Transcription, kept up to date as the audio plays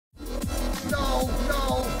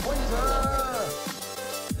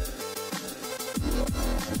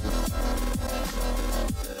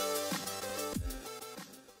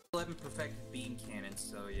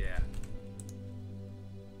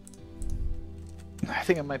I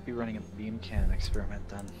think I might be running a beam cannon experiment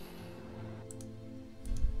then.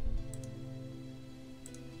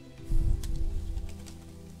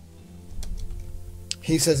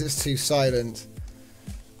 He says it's too silent.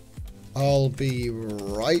 I'll be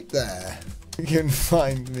right there. You can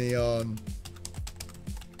find me on...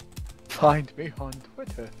 Find me on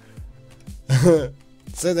Twitter.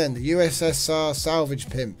 So then, the USSR salvage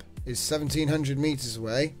pimp is 1,700 meters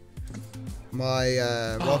away. My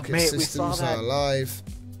rocket mate, systems are alive.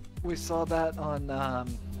 We saw that on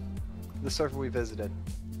the server we visited.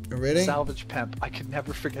 Oh, really? Salvage pimp. I could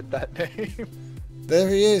never forget that name. There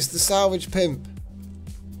he is, the salvage pimp.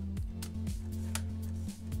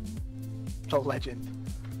 The legend.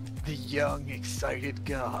 The young, excited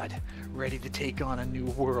god, ready to take on a new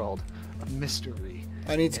world of mystery.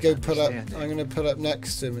 I need to go pull up. I'm going to pull up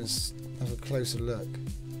next to him and have a closer look.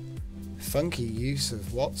 Funky use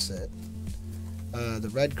of what's it? The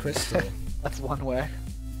red crystal. That's one way.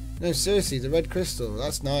 No, seriously, the red crystal.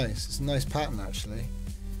 That's nice. It's a nice pattern, actually.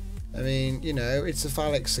 I mean, you know, it's a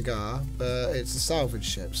phallic cigar, but it's a salvage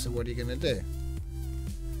ship. So what are you going to do?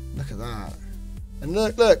 Look at that. And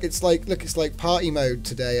look, it's like party mode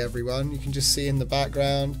today, everyone. You can just see in the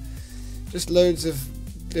background, just loads of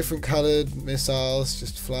different coloured missiles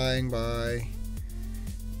just flying by.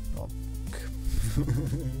 Oh.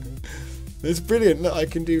 It's brilliant. Look, I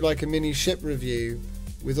can do like a mini ship review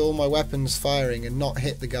with all my weapons firing and not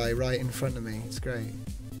hit the guy right in front of me. It's great.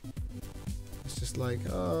 It's just like,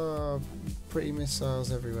 oh, pretty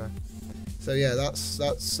missiles everywhere. So yeah, that's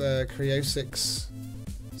Creosic's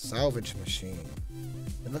salvage machine.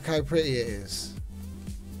 And look how pretty it is.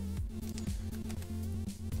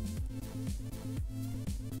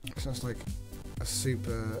 Sounds like a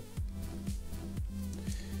super...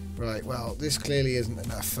 Right, well, this clearly isn't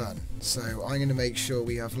enough fun, so I'm going to make sure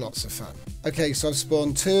we have lots of fun. Okay, so I've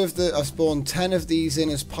spawned 10 of these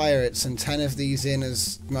in as pirates and 10 of these in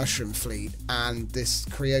as MushroomFleet, and this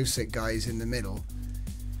Creosic guy's in the middle.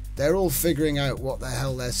 They're all figuring out what the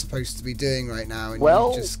hell they're supposed to be doing right now, and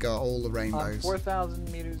you've just got all the rainbows.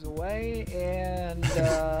 4,000 meters away, and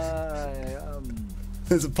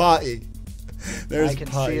there's a party. I can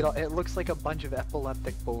see it. It looks like a bunch of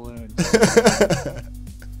epileptic balloons.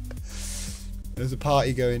 There's a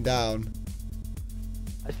party going down.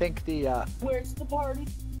 I think the Where's the party?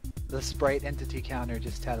 The sprite entity counter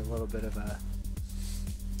just had a little bit of a...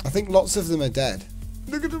 I think lots of them are dead.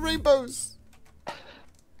 Look at the rainbows!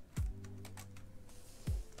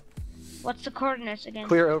 What's the coordinates again?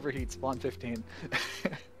 Clear overheat, spawn 15.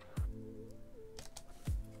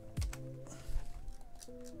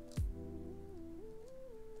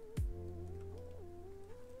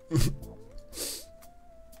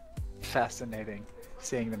 Fascinating,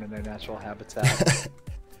 seeing them in their natural habitat.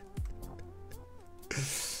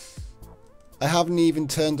 I haven't even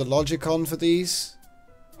turned the logic on for these.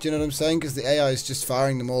 Do you know what I'm saying? Because the AI is just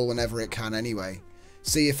firing them all whenever it can anyway.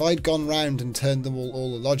 See, if I'd gone round and turned them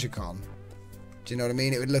all the logic on, do you know what I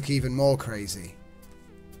mean? It would look even more crazy.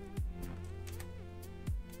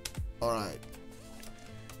 Alright.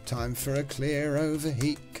 Time for a clear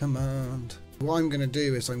overheat command. What I'm going to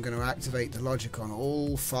do is I'm going to activate the logic on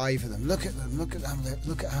all 5 of them. Look at them. Look at them.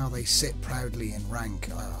 Look at how they sit proudly in rank.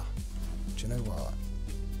 Ah, do you know what?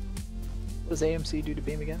 What does AMC do to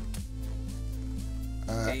beam again?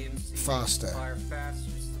 Faster. Fire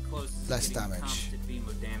faster, it's the closest Less to getting damage. constant beam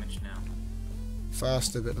of damage now.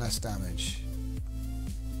 Faster but less damage.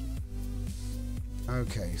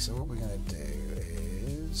 Okay, so what we're going to do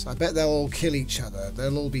is... I bet they'll all kill each other.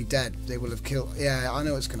 They'll all be dead. They will have killed... Yeah, I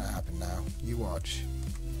know what's going to happen now. You watch.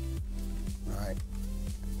 Right.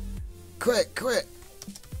 Quick, quick!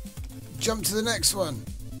 Jump to the next one.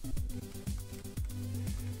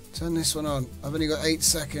 Turn this one on. I've only got 8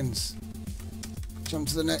 seconds. Jump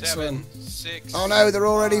to the next 7, one. 6, Oh no, they're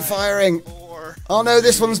already 5, firing. 4, Oh no,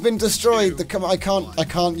 this one's been destroyed. 2, I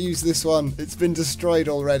can't use this one. It's been destroyed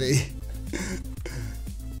already.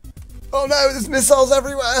 Oh no, there's missiles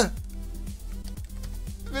everywhere.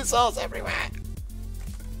 Missiles everywhere.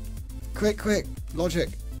 Quick, quick. Logic.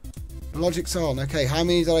 Logic's on. Okay, how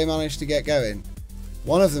many did I manage to get going?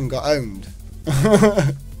 One of them got owned.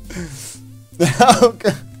 Oh,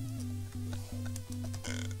 God.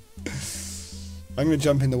 I'm going to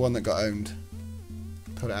jump in the one that got owned.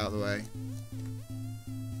 Put it out of the way.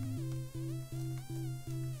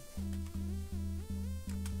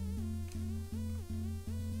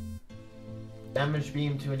 Damage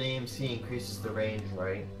beam to an AMC increases the range,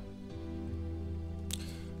 right?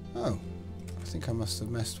 Oh, I think I must have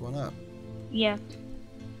messed one up. Yeah.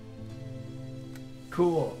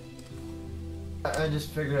 Cool. I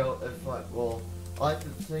just figured out if like, well, I like the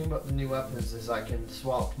thing about the new weapons is I can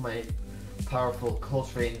swap my powerful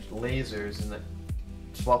close range lasers and then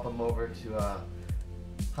swap them over to a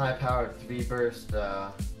high powered 3 burst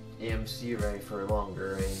AMC ray for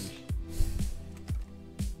longer range.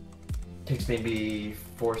 Takes maybe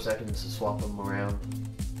 4 seconds to swap them around.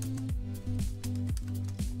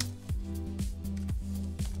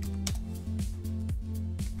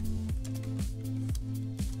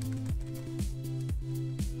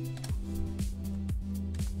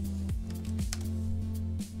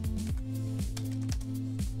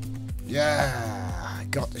 Yeah, I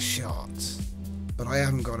got the shot. But I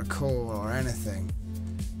haven't got a core or anything.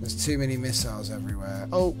 There's too many missiles everywhere.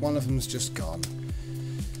 Oh, one of them's just gone.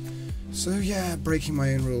 So yeah, breaking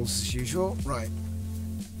my own rules as usual. Right.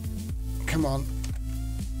 Come on.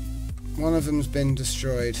 One of them's been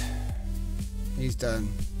destroyed. He's done.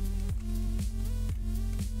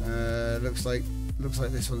 Looks like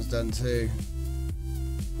this one's done too.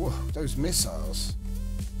 Whoa, those missiles.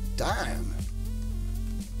 Damn.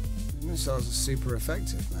 Those missiles are super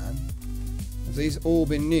effective, man. Have these all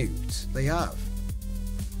been nuked? They have.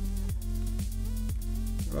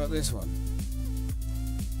 What about this one?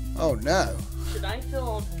 Oh no. Should I fill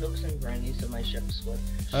all the nooks and crannies of my ships with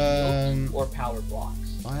shields or power blocks?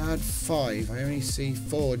 I had 5. I only see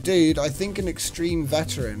 4. Dude, I think an extreme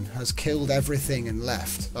veteran has killed everything and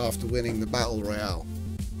left after winning the battle royale.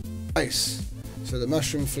 Nice. So the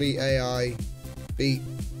MushroomFleet AI beat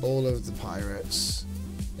all of the pirates.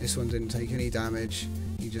 This one didn't take any damage.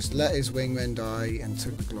 He just let his wingmen die and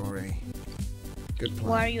took the glory. Good plan.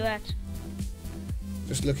 Where are you at?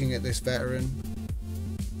 Just looking at this veteran.